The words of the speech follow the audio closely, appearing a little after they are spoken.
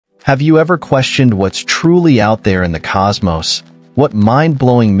Have you ever questioned what's truly out there in the cosmos? What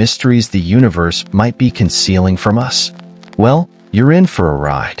mind-blowing mysteries the universe might be concealing from us? Well, you're in for a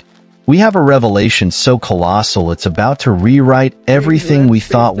ride. We have a revelation so colossal it's about to rewrite everything we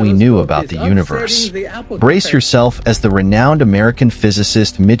thought we knew about the universe. Brace yourself as the renowned American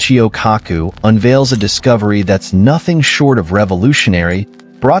physicist Michio Kaku unveils a discovery that's nothing short of revolutionary,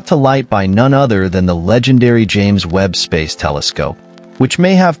 brought to light by none other than the legendary James Webb Space Telescope, which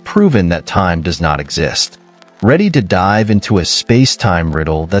may have proven that time does not exist. Ready to dive into a space-time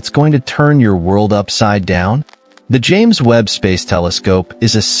riddle that's going to turn your world upside down? The James Webb Space Telescope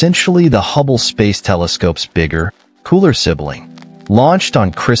is essentially the Hubble Space Telescope's bigger, cooler sibling. Launched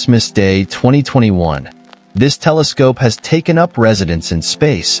on Christmas Day 2021, this telescope has taken up residence in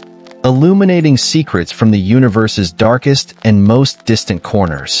space, illuminating secrets from the universe's darkest and most distant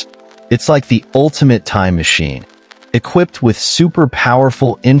corners. It's like the ultimate time machine, equipped with super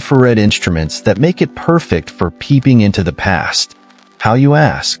powerful infrared instruments that make it perfect for peeping into the past. How, you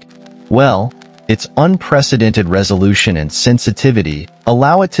ask? Well, its unprecedented resolution and sensitivity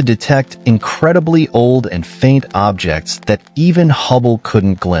allow it to detect incredibly old and faint objects that even Hubble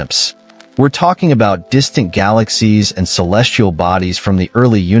couldn't glimpse. We're talking about distant galaxies and celestial bodies from the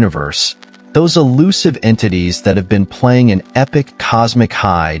early universe, those elusive entities that have been playing an epic cosmic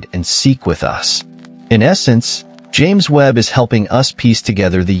hide and seek with us. In essence, James Webb is helping us piece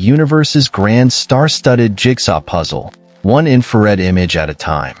together the universe's grand star-studded jigsaw puzzle, one infrared image at a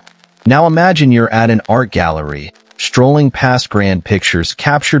time. Now imagine you're at an art gallery, strolling past grand pictures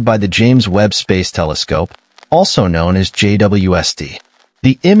captured by the James Webb Space Telescope, also known as JWST.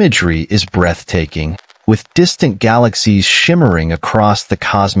 The imagery is breathtaking, with distant galaxies shimmering across the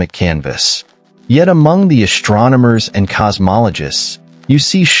cosmic canvas. Yet among the astronomers and cosmologists, you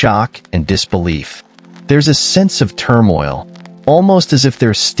see shock and disbelief. There's a sense of turmoil, almost as if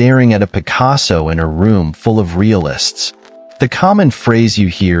they're staring at a Picasso in a room full of realists. The common phrase you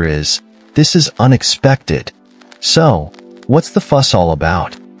hear is, "This is unexpected." So, what's the fuss all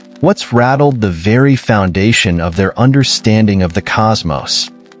about? What's rattled the very foundation of their understanding of the cosmos?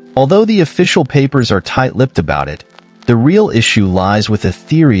 Although the official papers are tight-lipped about it, the real issue lies with a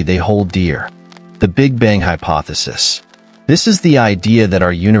theory they hold dear: the Big Bang hypothesis. This is the idea that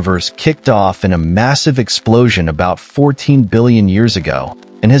our universe kicked off in a massive explosion about 14 billion years ago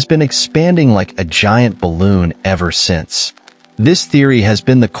and has been expanding like a giant balloon ever since. This theory has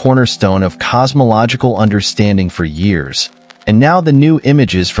been the cornerstone of cosmological understanding for years, and now the new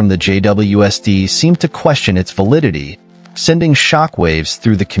images from the JWST seem to question its validity, sending shockwaves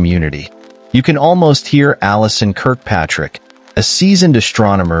through the community. You can almost hear Alison Kirkpatrick, a seasoned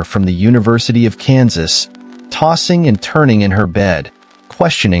astronomer from the University of Kansas, tossing and turning in her bed,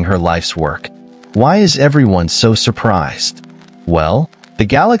 questioning her life's work. Why is everyone so surprised? Well, the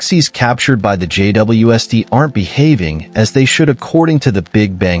galaxies captured by the JWST aren't behaving as they should according to the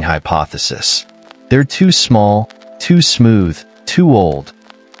Big Bang hypothesis. They're too small, too smooth, too old,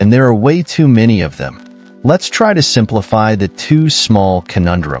 and there are way too many of them. Let's try to simplify the too small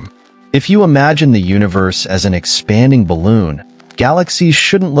conundrum. If you imagine the universe as an expanding balloon, galaxies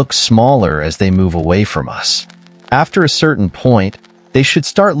shouldn't look smaller as they move away from us. After a certain point, they should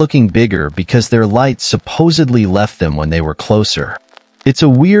start looking bigger because their light supposedly left them when they were closer. It's a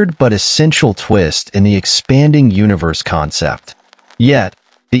weird but essential twist in the expanding universe concept. Yet,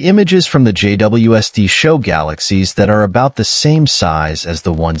 the images from the JWST show galaxies that are about the same size as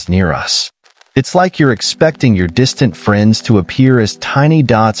the ones near us. It's like you're expecting your distant friends to appear as tiny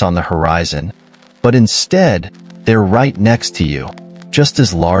dots on the horizon, but instead, they're right next to you, just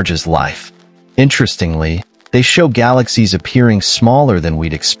as large as life. Interestingly, they show galaxies appearing smaller than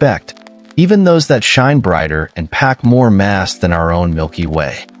we'd expect, even those that shine brighter and pack more mass than our own Milky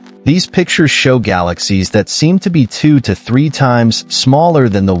Way. These pictures show galaxies that seem to be 2 to 3 times smaller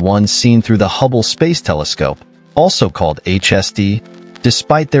than the ones seen through the Hubble Space Telescope, also called HST,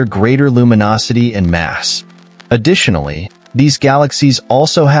 despite their greater luminosity and mass. Additionally, these galaxies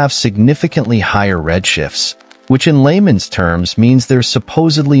also have significantly higher redshifts, which in layman's terms means they're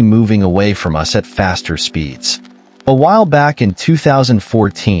supposedly moving away from us at faster speeds. A while back in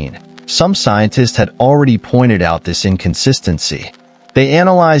 2014, some scientists had already pointed out this inconsistency. They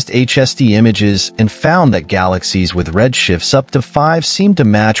analyzed HST images and found that galaxies with redshifts up to 5 seemed to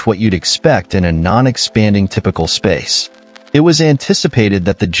match what you'd expect in a non-expanding typical space. It was anticipated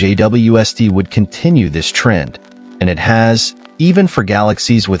that the JWST would continue this trend, and it has, even for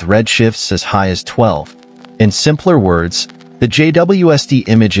galaxies with redshifts as high as 12. In simpler words, the JWST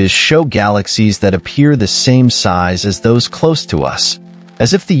images show galaxies that appear the same size as those close to us,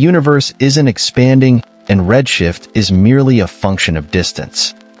 as if the universe isn't expanding and redshift is merely a function of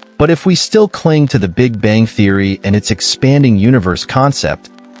distance. But if we still cling to the Big Bang Theory and its expanding universe concept,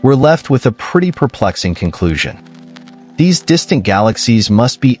 we're left with a pretty perplexing conclusion. These distant galaxies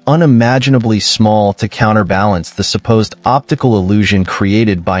must be unimaginably small to counterbalance the supposed optical illusion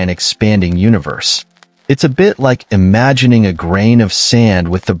created by an expanding universe. It's a bit like imagining a grain of sand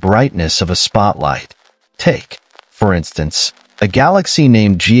with the brightness of a spotlight. Take, for instance, a galaxy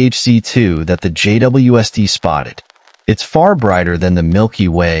named GHZ2 that the JWST spotted. It's far brighter than the Milky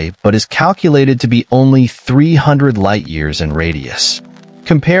Way, but is calculated to be only 300 light-years in radius.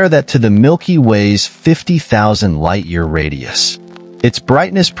 Compare that to the Milky Way's 50,000 light-year radius. Its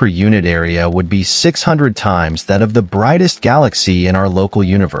brightness per unit area would be 600 times that of the brightest galaxy in our local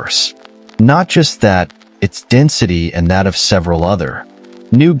universe. Not just that, its density and that of several other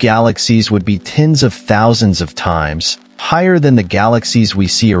new galaxies would be tens of thousands of times higher than the galaxies we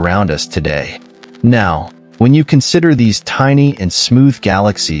see around us today. Now, when you consider these tiny and smooth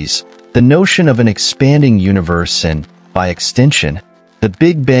galaxies, the notion of an expanding universe and, by extension, the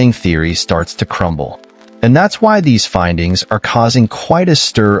Big Bang Theory starts to crumble. And that's why these findings are causing quite a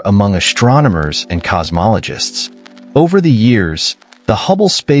stir among astronomers and cosmologists. Over the years, the Hubble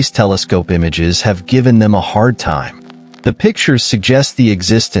Space Telescope images have given them a hard time. The pictures suggest the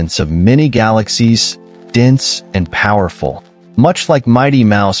existence of many galaxies, dense and powerful, much like Mighty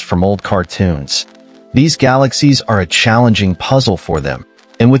Mouse from old cartoons. These galaxies are a challenging puzzle for them,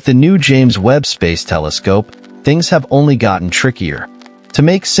 and with the new James Webb Space Telescope, things have only gotten trickier. To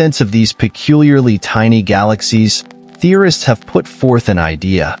make sense of these peculiarly tiny galaxies, theorists have put forth an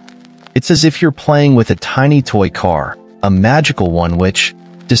idea. It's as if you're playing with a tiny toy car, a magical one which,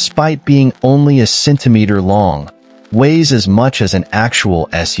 despite being only a centimeter long, weighs as much as an actual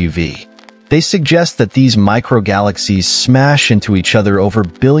SUV. They suggest that these microgalaxies smash into each other over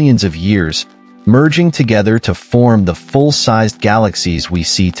billions of years, merging together to form the full-sized galaxies we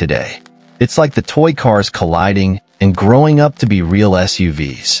see today. It's like the toy cars colliding and growing up to be real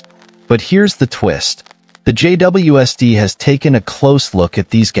SUVs. But here's the twist. The JWST has taken a close look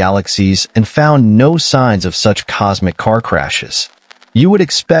at these galaxies and found no signs of such cosmic car crashes. You would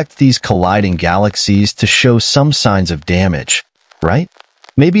expect these colliding galaxies to show some signs of damage, right?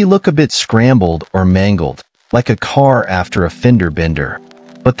 Maybe look a bit scrambled or mangled, like a car after a fender bender.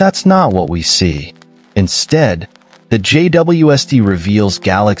 But that's not what we see. Instead, the JWST reveals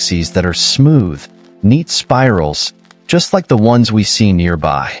galaxies that are smooth, neat spirals, just like the ones we see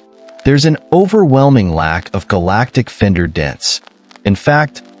nearby. There's an overwhelming lack of galactic fender dents. In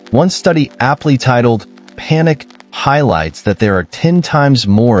fact, one study aptly titled "Panic" highlights that there are 10 times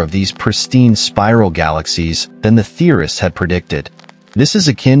more of these pristine spiral galaxies than the theorists had predicted. This is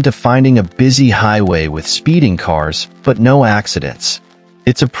akin to finding a busy highway with speeding cars, but no accidents.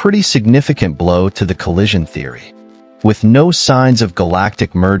 It's a pretty significant blow to the collision theory. With no signs of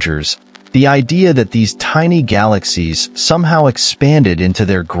galactic mergers, the idea that these tiny galaxies somehow expanded into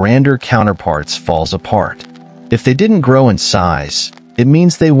their grander counterparts falls apart. If they didn't grow in size, it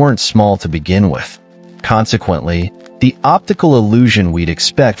means they weren't small to begin with. Consequently, the optical illusion we'd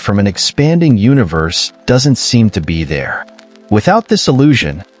expect from an expanding universe doesn't seem to be there. Without this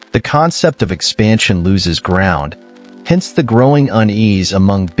illusion, the concept of expansion loses ground, hence the growing unease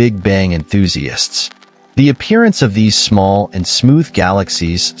among Big Bang enthusiasts. The appearance of these small and smooth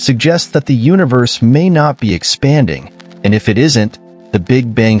galaxies suggests that the universe may not be expanding, and if it isn't, the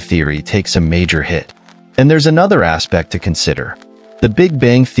Big Bang Theory takes a major hit. And there's another aspect to consider. The Big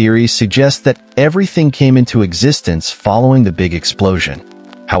Bang Theory suggests that everything came into existence following the big explosion.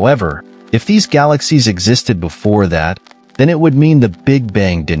 However, if these galaxies existed before that, then it would mean the Big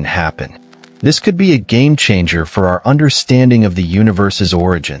Bang didn't happen. This could be a game-changer for our understanding of the universe's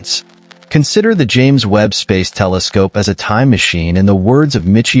origins. Consider the James Webb Space Telescope as a time machine in the words of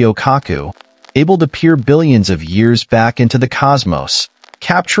Michio Kaku, able to peer billions of years back into the cosmos,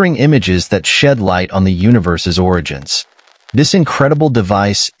 capturing images that shed light on the universe's origins. This incredible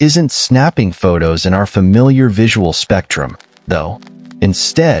device isn't snapping photos in our familiar visual spectrum, though.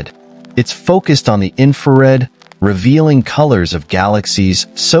 Instead, it's focused on the infrared, revealing colors of galaxies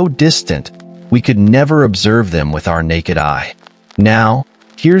so distant we could never observe them with our naked eye. Now,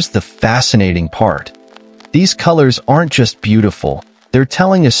 here's the fascinating part. These colors aren't just beautiful, they're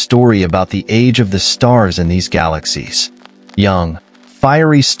telling a story about the age of the stars in these galaxies. Young,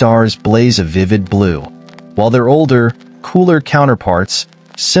 fiery stars blaze a vivid blue, while their older, cooler counterparts,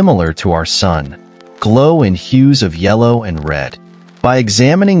 similar to our sun, glow in hues of yellow and red. By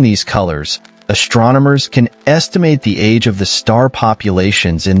examining these colors, astronomers can estimate the age of the star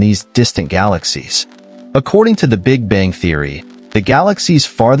populations in these distant galaxies. According to the Big Bang Theory, The galaxies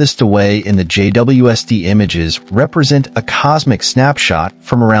farthest away in the JWST images represent a cosmic snapshot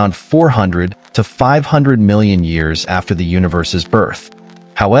from around 400 to 500 million years after the universe's birth.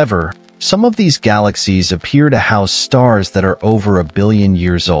 However, some of these galaxies appear to house stars that are over 1 billion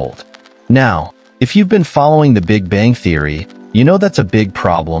years old. Now, if you've been following the Big Bang Theory, you know that's a big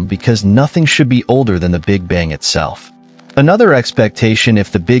problem because nothing should be older than the Big Bang itself. Another expectation,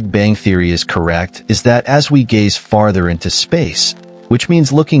 if the Big Bang Theory is correct, is that as we gaze farther into space, which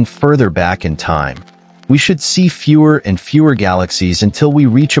means looking further back in time, we should see fewer and fewer galaxies until we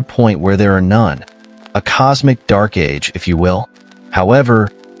reach a point where there are none. A cosmic dark age, if you will. However,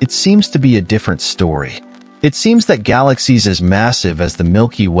 it seems to be a different story. It seems that galaxies as massive as the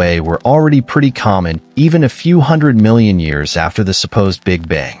Milky Way were already pretty common even a few 100 million years after the supposed Big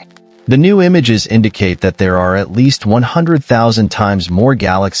Bang. The new images indicate that there are at least 100,000 times more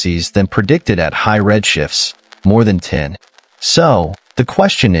galaxies than predicted at high redshifts, more than 10. So, the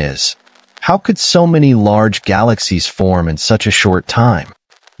question is, how could so many large galaxies form in such a short time?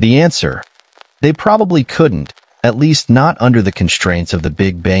 The answer: they probably couldn't, at least not under the constraints of the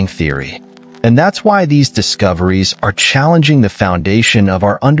Big Bang Theory. And that's why these discoveries are challenging the foundation of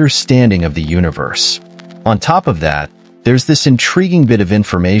our understanding of the universe. On top of that, there's this intriguing bit of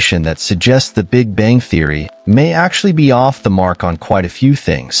information that suggests the Big Bang Theory may actually be off the mark on quite a few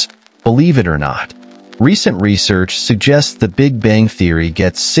things, believe it or not. Recent research suggests the Big Bang Theory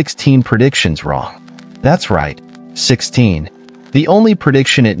gets 16 predictions wrong. That's right, 16. The only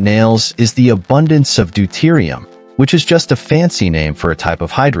prediction it nails is the abundance of deuterium, which is just a fancy name for a type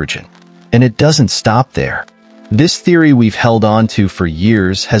of hydrogen. And it doesn't stop there. This theory we've held on to for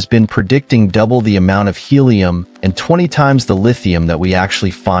years has been predicting double the amount of helium and 20 times the lithium that we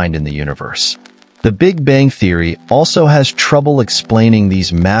actually find in the universe. The Big Bang Theory also has trouble explaining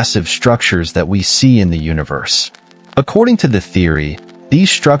these massive structures that we see in the universe. According to the theory,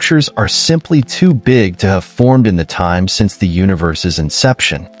 these structures are simply too big to have formed in the time since the universe's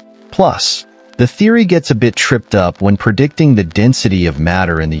inception. Plus, the theory gets a bit tripped up when predicting the density of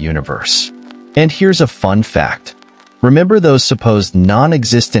matter in the universe. And here's a fun fact. Remember those supposed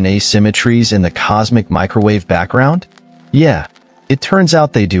non-existent asymmetries in the cosmic microwave background? Yeah, it turns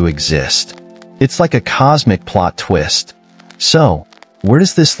out they do exist. It's like a cosmic plot twist. So, where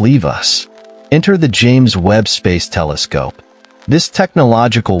does this leave us? Enter the James Webb Space Telescope. This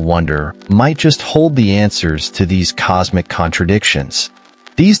technological wonder might just hold the answers to these cosmic contradictions.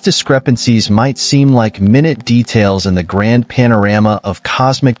 These discrepancies might seem like minute details in the grand panorama of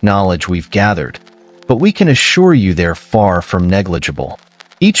cosmic knowledge we've gathered, but we can assure you they're far from negligible.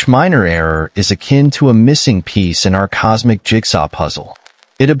 Each minor error is akin to a missing piece in our cosmic jigsaw puzzle.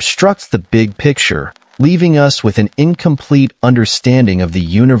 It obstructs the big picture, leaving us with an incomplete understanding of the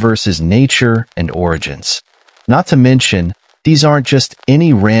universe's nature and origins. Not to mention, these aren't just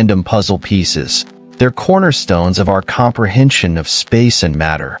any random puzzle pieces. They're cornerstones of our comprehension of space and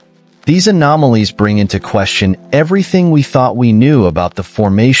matter. These anomalies bring into question everything we thought we knew about the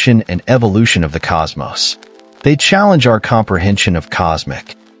formation and evolution of the cosmos. They challenge our comprehension of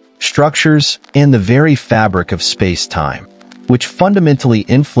cosmic structures and the very fabric of space-time, which fundamentally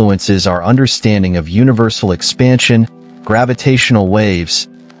influences our understanding of universal expansion, gravitational waves,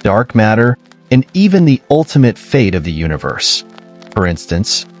 dark matter, and even the ultimate fate of the universe. For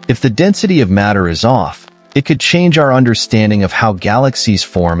instance, if the density of matter is off, it could change our understanding of how galaxies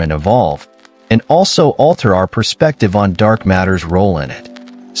form and evolve, and also alter our perspective on dark matter's role in it.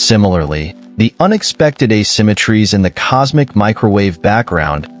 Similarly, the unexpected asymmetries in the cosmic microwave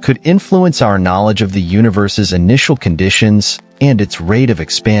background could influence our knowledge of the universe's initial conditions and its rate of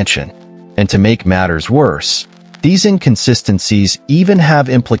expansion. And to make matters worse, these inconsistencies even have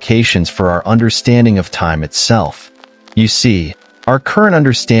implications for our understanding of time itself. You see, our current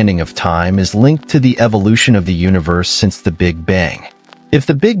understanding of time is linked to the evolution of the universe since the Big Bang. If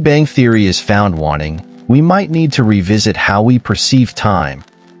the Big Bang Theory is found wanting, we might need to revisit how we perceive time,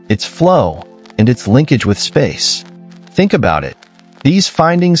 its flow, and its linkage with space. Think about it. These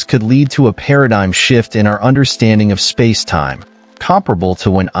findings could lead to a paradigm shift in our understanding of space-time, comparable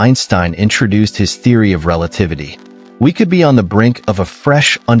to when Einstein introduced his theory of relativity. We could be on the brink of a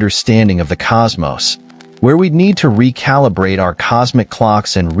fresh understanding of the cosmos, where we'd need to recalibrate our cosmic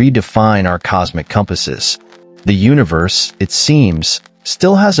clocks and redefine our cosmic compasses. The universe, it seems,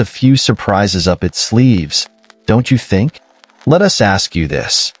 still has a few surprises up its sleeves, don't you think? Let us ask you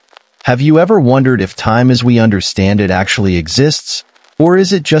this. Have you ever wondered if time as we understand it actually exists, or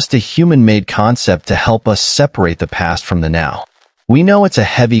is it just a human-made concept to help us separate the past from the now? We know it's a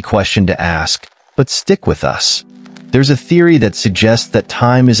heavy question to ask, but stick with us. There's a theory that suggests that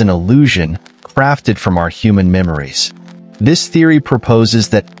time is an illusion crafted from our human memories. This theory proposes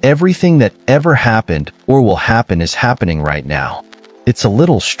that everything that ever happened or will happen is happening right now. It's a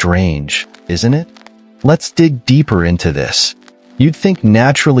little strange, isn't it? Let's dig deeper into this. You'd think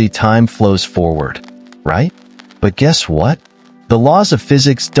naturally time flows forward, right? But guess what? The laws of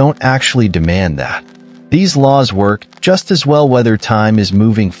physics don't actually demand that. These laws work just as well whether time is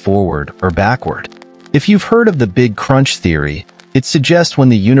moving forward or backward. If you've heard of the Big Crunch theory, it suggests when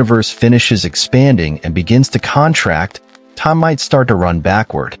the universe finishes expanding and begins to contract, time might start to run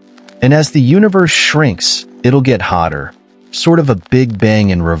backward. And as the universe shrinks, it'll get hotter, sort of a Big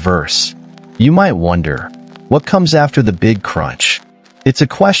Bang in reverse. You might wonder, what comes after the Big Crunch? It's a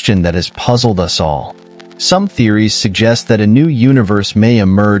question that has puzzled us all. Some theories suggest that a new universe may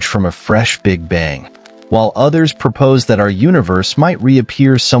emerge from a fresh Big Bang, while others propose that our universe might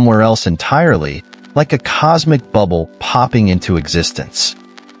reappear somewhere else entirely, like a cosmic bubble popping into existence.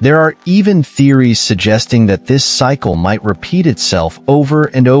 There are even theories suggesting that this cycle might repeat itself over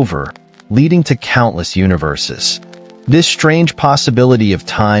and over, leading to countless universes. This strange possibility of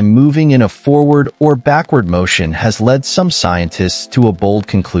time moving in a forward or backward motion has led some scientists to a bold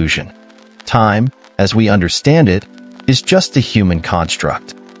conclusion. Time, as we understand it, is just a human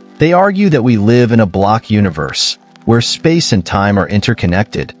construct. They argue that we live in a block universe, where space and time are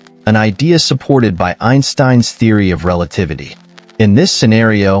interconnected, an idea supported by Einstein's theory of relativity. In this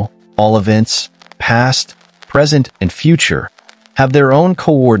scenario, all events, past, present, and future, have their own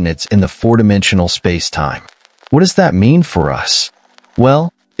coordinates in the four-dimensional space-time. What does that mean for us?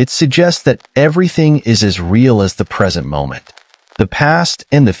 Well, it suggests that everything is as real as the present moment. The past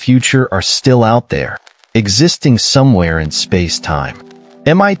and the future are still out there, existing somewhere in space-time.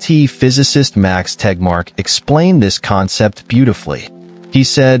 MIT physicist Max Tegmark explained this concept beautifully. He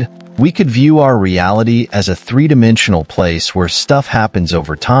said, "We could view our reality as a three-dimensional place where stuff happens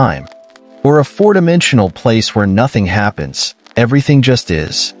over time, or a four-dimensional place where nothing happens, everything just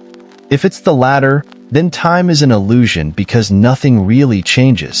is. If it's the latter, then time is an illusion because nothing really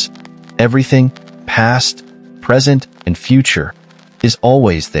changes. Everything, past, present, and future, is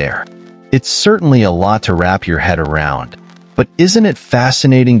always there." It's certainly a lot to wrap your head around, but isn't it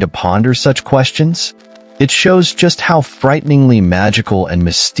fascinating to ponder such questions? It shows just how frighteningly magical and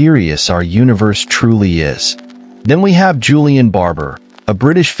mysterious our universe truly is. Then we have Julian Barber, a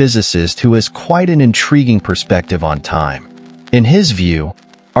British physicist who has quite an intriguing perspective on time. In his view,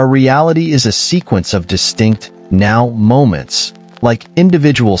 our reality is a sequence of distinct now moments, like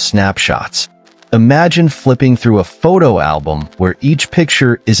individual snapshots. Imagine flipping through a photo album where each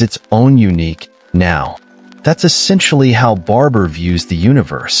picture is its own unique now. That's essentially how Barber views the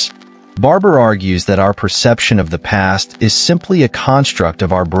universe. Barber argues that our perception of the past is simply a construct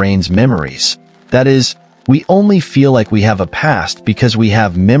of our brain's memories. That is, we only feel like we have a past because we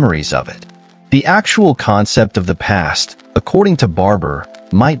have memories of it. The actual concept of the past, according to Barber,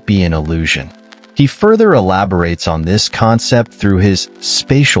 might be an illusion. He further elaborates on this concept through his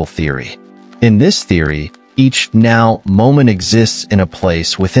spatial theory. In this theory, each now moment exists in a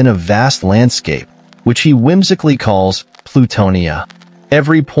place within a vast landscape, which he whimsically calls Plutonia.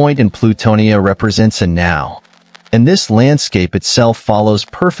 Every point in Plutonia represents a now, and this landscape itself follows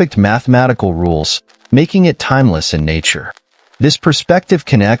perfect mathematical rules, making it timeless in nature. This perspective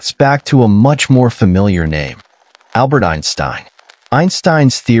connects back to a much more familiar name, Albert Einstein.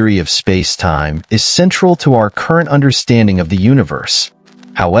 Einstein's theory of space-time is central to our current understanding of the universe.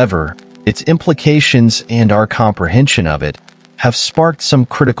 However, its implications and our comprehension of it have sparked some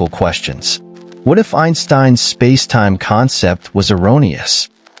critical questions. What if Einstein's space-time concept was erroneous?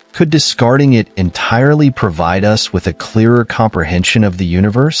 Could discarding it entirely provide us with a clearer comprehension of the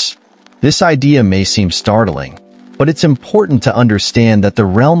universe? This idea may seem startling, but it's important to understand that the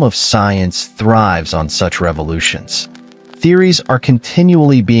realm of science thrives on such revolutions. Theories are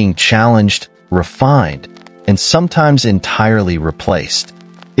continually being challenged, refined, and sometimes entirely replaced.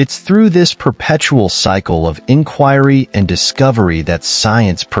 It's through this perpetual cycle of inquiry and discovery that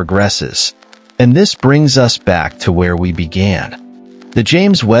science progresses. And this brings us back to where we began. The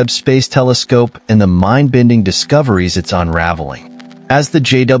James Webb Space Telescope and the mind-bending discoveries it's unraveling. As the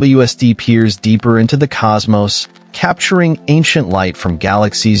JWST peers deeper into the cosmos, capturing ancient light from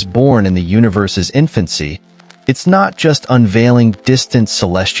galaxies born in the universe's infancy, it's not just unveiling distant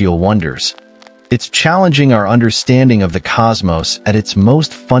celestial wonders. It's challenging our understanding of the cosmos at its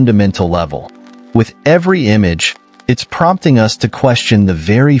most fundamental level. With every image, it's prompting us to question the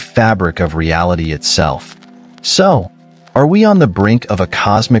very fabric of reality itself. So, are we on the brink of a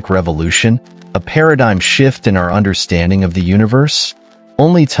cosmic revolution, a paradigm shift in our understanding of the universe?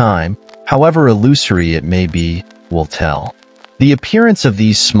 Only time, however illusory it may be, will tell. The appearance of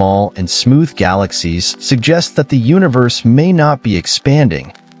these small and smooth galaxies suggests that the universe may not be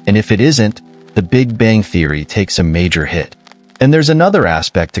expanding, and if it isn't, the Big Bang Theory takes a major hit. And there's another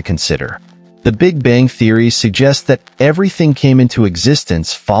aspect to consider. The Big Bang Theory suggests that everything came into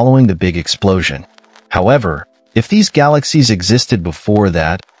existence following the big explosion. However, if these galaxies existed before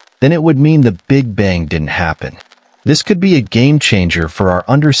that, then it would mean the Big Bang didn't happen. This could be a game changer for our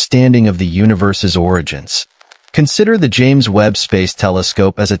understanding of the universe's origins. Consider the James Webb Space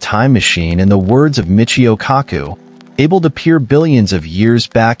Telescope as a time machine, in the words of Michio Kaku, able to peer billions of years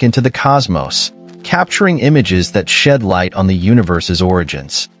back into the cosmos, capturing images that shed light on the universe's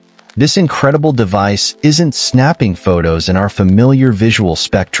origins. This incredible device isn't snapping photos in our familiar visual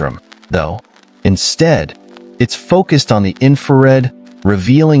spectrum, though. Instead, it's focused on the infrared,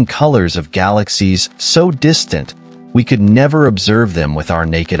 revealing colors of galaxies so distant we could never observe them with our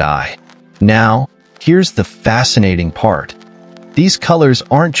naked eye. Now, here's the fascinating part. These colors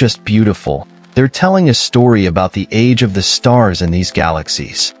aren't just beautiful, they're telling a story about the age of the stars in these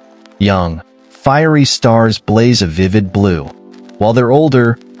galaxies. Young, fiery stars blaze a vivid blue, while their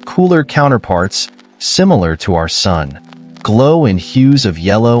older, cooler counterparts, similar to our sun, glow in hues of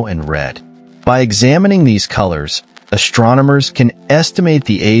yellow and red. By examining these colors, astronomers can estimate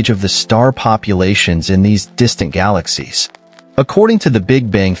the age of the star populations in these distant galaxies. According to the Big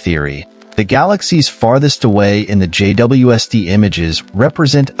Bang Theory, the galaxies farthest away in the JWST images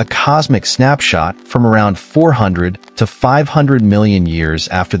represent a cosmic snapshot from around 400 to 500 million years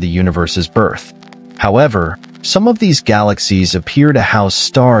after the universe's birth. However, some of these galaxies appear to house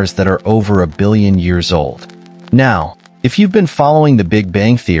stars that are over 1 billion years old. Now, if you've been following the Big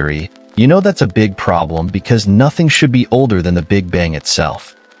Bang Theory, you know that's a big problem because nothing should be older than the Big Bang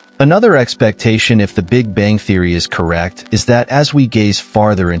itself. Another expectation, if the Big Bang Theory is correct, is that as we gaze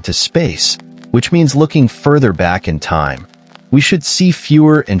farther into space, which means looking further back in time, we should see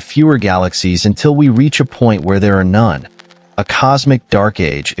fewer and fewer galaxies until we reach a point where there are none. A cosmic dark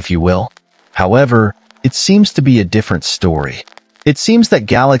age, if you will. However, it seems to be a different story. It seems that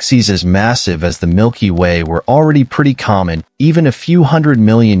galaxies as massive as the Milky Way were already pretty common even a few 100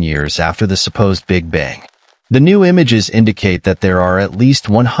 million years after the supposed Big Bang. The new images indicate that there are at least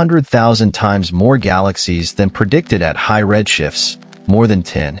 100,000 times more galaxies than predicted at high redshifts, more than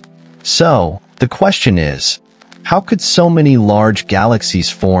 10. So, the question is, how could so many large galaxies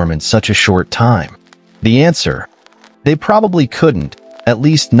form in such a short time? The answer: they probably couldn't, at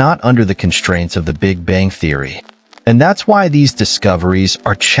least not under the constraints of the Big Bang Theory. And that's why these discoveries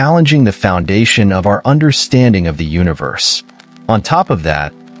are challenging the foundation of our understanding of the universe. On top of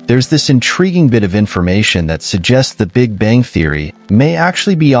that, there's this intriguing bit of information that suggests the Big Bang Theory may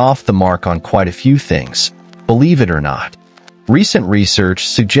actually be off the mark on quite a few things, believe it or not. Recent research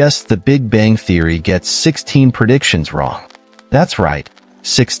suggests the Big Bang Theory gets 16 predictions wrong. That's right,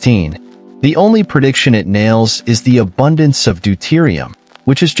 16. The only prediction it nails is the abundance of deuterium,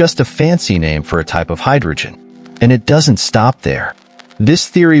 which is just a fancy name for a type of hydrogen. And it doesn't stop there. This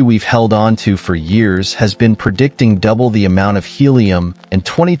theory we've held on to for years has been predicting double the amount of helium and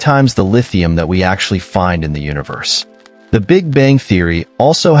 20 times the lithium that we actually find in the universe. The Big Bang Theory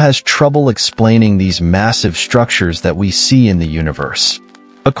also has trouble explaining these massive structures that we see in the universe.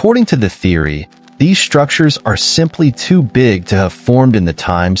 According to the theory, these structures are simply too big to have formed in the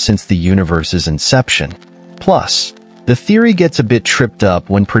time since the universe's inception. Plus, the theory gets a bit tripped up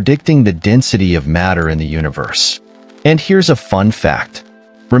when predicting the density of matter in the universe. And here's a fun fact.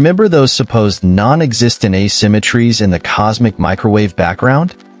 Remember those supposed non-existent asymmetries in the cosmic microwave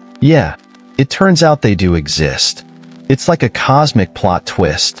background? Yeah, it turns out they do exist. It's like a cosmic plot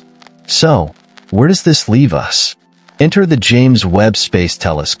twist. So, where does this leave us? Enter the James Webb Space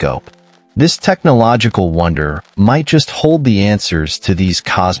Telescope. This technological wonder might just hold the answers to these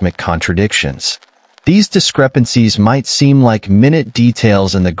cosmic contradictions. These discrepancies might seem like minute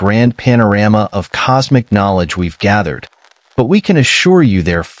details in the grand panorama of cosmic knowledge we've gathered, but we can assure you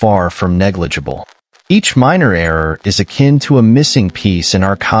they're far from negligible. Each minor error is akin to a missing piece in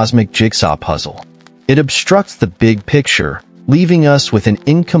our cosmic jigsaw puzzle. It obstructs the big picture, leaving us with an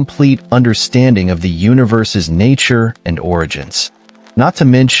incomplete understanding of the universe's nature and origins. Not to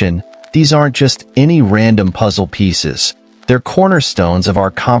mention, these aren't just any random puzzle pieces. They're cornerstones of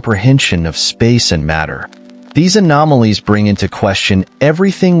our comprehension of space and matter. These anomalies bring into question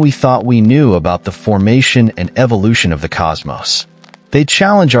everything we thought we knew about the formation and evolution of the cosmos. They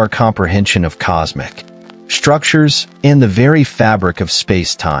challenge our comprehension of cosmic structures and the very fabric of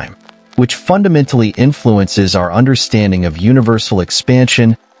space-time, which fundamentally influences our understanding of universal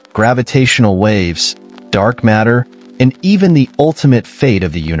expansion, gravitational waves, dark matter, and even the ultimate fate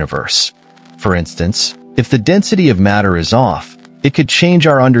of the universe. For instance, If the density of matter is off, it could change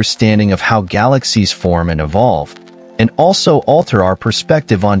our understanding of how galaxies form and evolve, and also alter our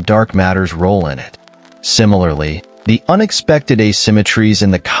perspective on dark matter's role in it. Similarly, the unexpected asymmetries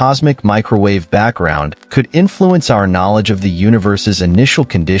in the cosmic microwave background could influence our knowledge of the universe's initial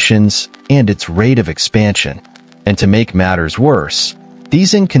conditions and its rate of expansion. And to make matters worse,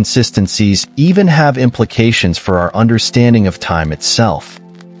 these inconsistencies even have implications for our understanding of time itself.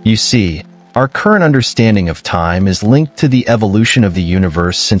 You see, our current understanding of time is linked to the evolution of the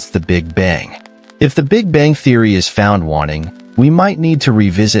universe since the Big Bang. If the Big Bang theory is found wanting, we might need to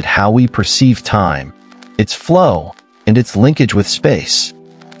revisit how we perceive time, its flow, and its linkage with space.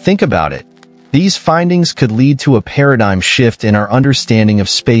 Think about it. These findings could lead to a paradigm shift in our understanding of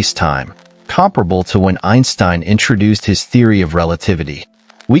space-time, comparable to when Einstein introduced his theory of relativity.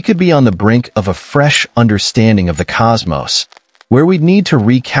 We could be on the brink of a fresh understanding of the cosmos, where we'd need to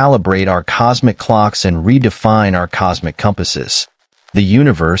recalibrate our cosmic clocks and redefine our cosmic compasses. The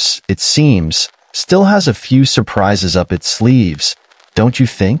universe, it seems, still has a few surprises up its sleeves, don't you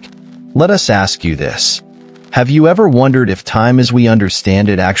think? Let us ask you this. Have you ever wondered if time as we understand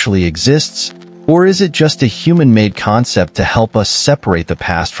it actually exists, or is it just a human-made concept to help us separate the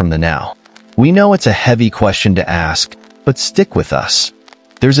past from the now? We know it's a heavy question to ask, but stick with us.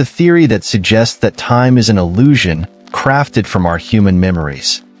 There's a theory that suggests that time is an illusion crafted from our human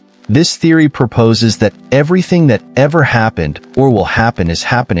memories. This theory proposes that everything that ever happened or will happen is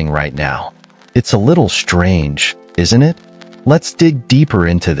happening right now. It's a little strange, isn't it? Let's dig deeper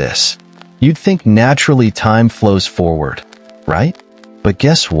into this. You'd think naturally time flows forward, right? But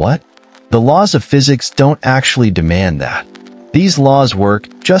guess what? The laws of physics don't actually demand that. These laws work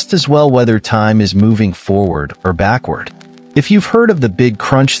just as well whether time is moving forward or backward. If you've heard of the Big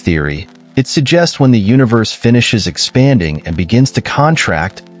Crunch theory, it suggests when the universe finishes expanding and begins to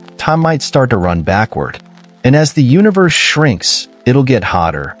contract, time might start to run backward. And as the universe shrinks, it'll get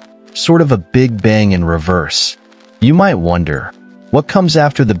hotter, sort of a Big Bang in reverse. You might wonder, what comes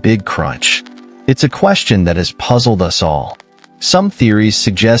after the Big Crunch? It's a question that has puzzled us all. Some theories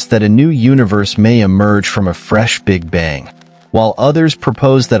suggest that a new universe may emerge from a fresh Big Bang, while others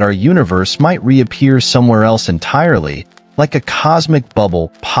propose that our universe might reappear somewhere else entirely, like a cosmic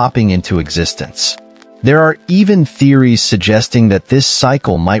bubble popping into existence. There are even theories suggesting that this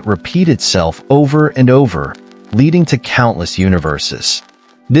cycle might repeat itself over and over, leading to countless universes.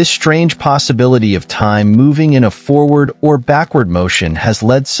 This strange possibility of time moving in a forward or backward motion has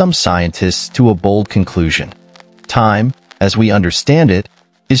led some scientists to a bold conclusion. Time, as we understand it,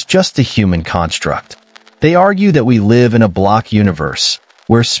 is just a human construct. They argue that we live in a block universe,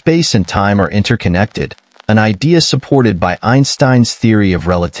 where space and time are interconnected, an idea supported by Einstein's theory of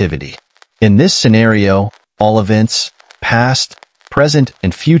relativity. In this scenario, all events, past, present,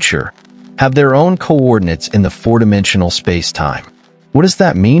 and future, have their own coordinates in the four-dimensional space-time. What does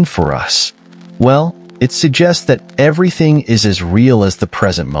that mean for us? Well, it suggests that everything is as real as the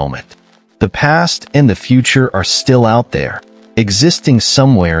present moment. The past and the future are still out there, existing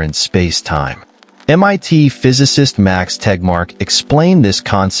somewhere in space-time. MIT physicist Max Tegmark explained this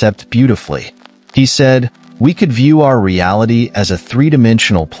concept beautifully. He said, "We could view our reality as a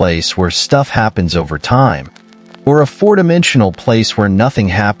three-dimensional place where stuff happens over time, or a four-dimensional place where nothing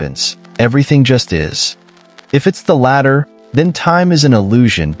happens, everything just is. If it's the latter, then time is an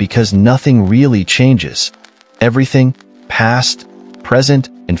illusion because nothing really changes. Everything, past, present,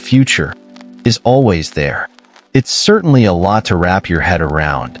 and future, is always there." It's certainly a lot to wrap your head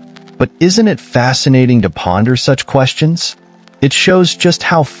around, but isn't it fascinating to ponder such questions? It shows just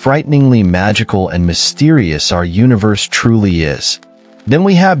how frighteningly magical and mysterious our universe truly is. Then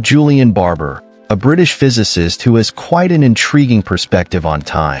we have Julian Barber, a British physicist who has quite an intriguing perspective on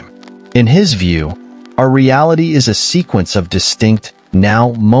time. In his view, our reality is a sequence of distinct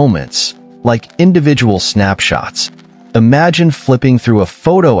now moments, like individual snapshots. Imagine flipping through a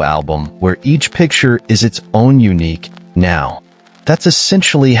photo album where each picture is its own unique now. That's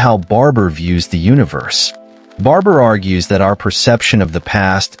essentially how Barber views the universe. Barber argues that our perception of the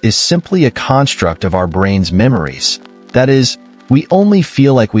past is simply a construct of our brain's memories. That is, we only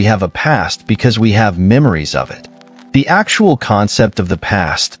feel like we have a past because we have memories of it. The actual concept of the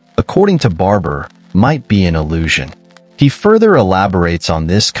past, according to Barber, might be an illusion. He further elaborates on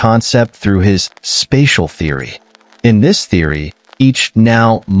this concept through his spatial theory. In this theory, each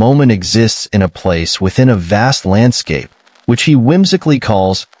now moment exists in a place within a vast landscape, which he whimsically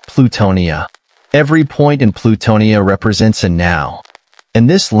calls Plutonia. Every point in Plutonia represents a now, and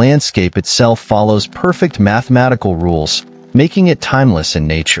this landscape itself follows perfect mathematical rules, making it timeless in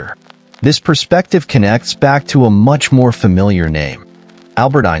nature. This perspective connects back to a much more familiar name,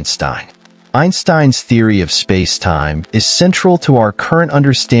 Albert Einstein. Einstein's theory of space-time is central to our current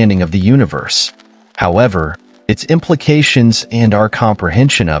understanding of the universe. However, its implications and our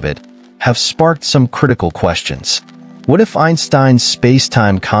comprehension of it have sparked some critical questions. What if Einstein's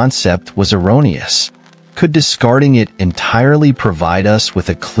space-time concept was erroneous? Could discarding it entirely provide us with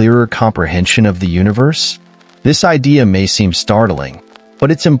a clearer comprehension of the universe? This idea may seem startling,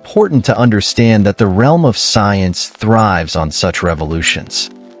 but it's important to understand that the realm of science thrives on such revolutions.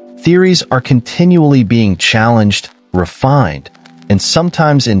 Theories are continually being challenged, refined, and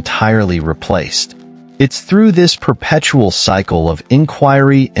sometimes entirely replaced. It's through this perpetual cycle of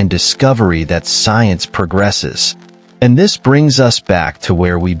inquiry and discovery that science progresses. And this brings us back to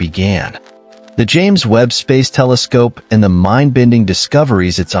where we began. The James Webb Space Telescope and the mind-bending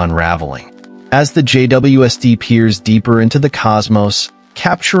discoveries it's unraveling. As the JWST peers deeper into the cosmos,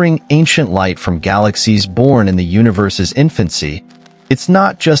 capturing ancient light from galaxies born in the universe's infancy, it's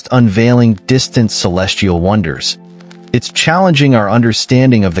not just unveiling distant celestial wonders. It's challenging our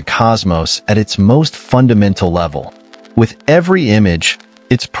understanding of the cosmos at its most fundamental level. With every image,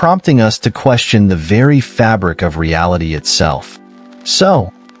 it's prompting us to question the very fabric of reality itself.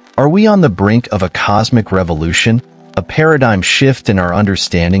 So, are we on the brink of a cosmic revolution, a paradigm shift in our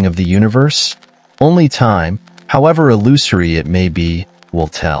understanding of the universe? Only time, however illusory it may be, will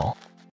tell.